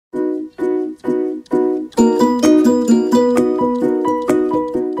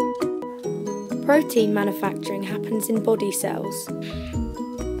Protein manufacturing happens in body cells.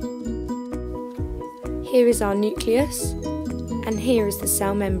 Here is our nucleus, and here is the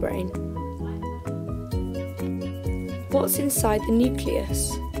cell membrane. What's inside the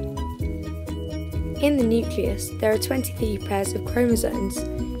nucleus? In the nucleus, there are 23 pairs of chromosomes.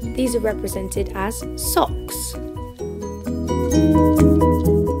 These are represented as socks.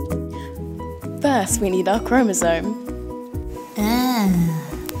 First, we need our chromosome.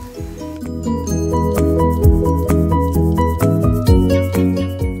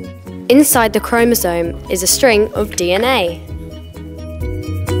 Inside the chromosome is a string of DNA.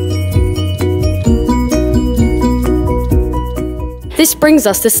 This brings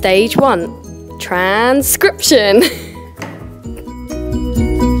us to stage 1, transcription.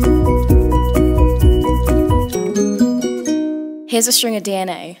 Here's a string of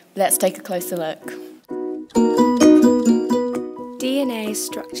DNA. Let's take a closer look. DNA is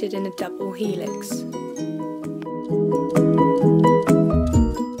structured in a double helix.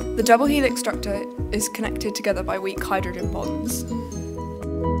 The double helix structure is connected together by weak hydrogen bonds.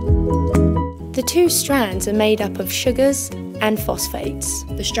 The two strands are made up of sugars and phosphates.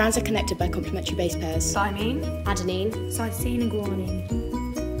 The strands are connected by complementary base pairs. Thymine, Adenine. Cytosine and guanine.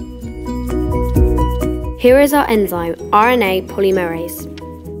 Here is our enzyme, RNA polymerase.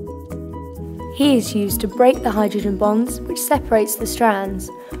 He is used to break the hydrogen bonds, which separates the strands.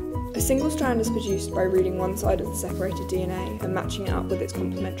 a single strand is produced by reading one side of the separated DNA and matching it up with its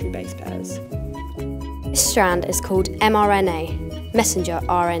complementary base pairs. This strand is called mRNA, messenger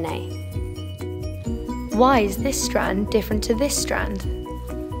RNA. Why is this strand different to this strand?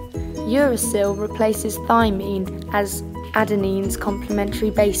 Uracil replaces thymine as adenine's complementary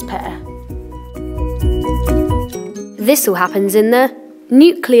base pair. This all happens in the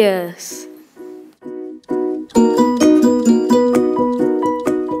nucleus.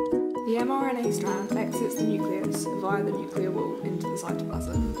 The mRNA strand exits the nucleus via the nuclear wall into the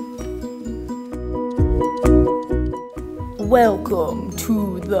cytoplasm. Welcome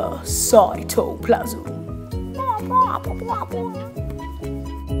to the cytoplasm.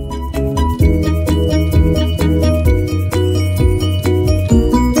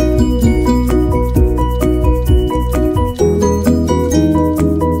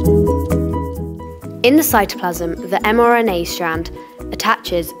 In the cytoplasm, the mRNA strand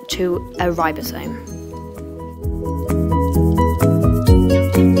attaches to a ribosome.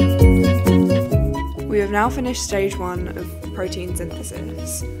 We have now finished stage 1 of protein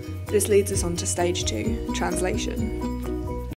synthesis. This leads us on to stage 2, translation.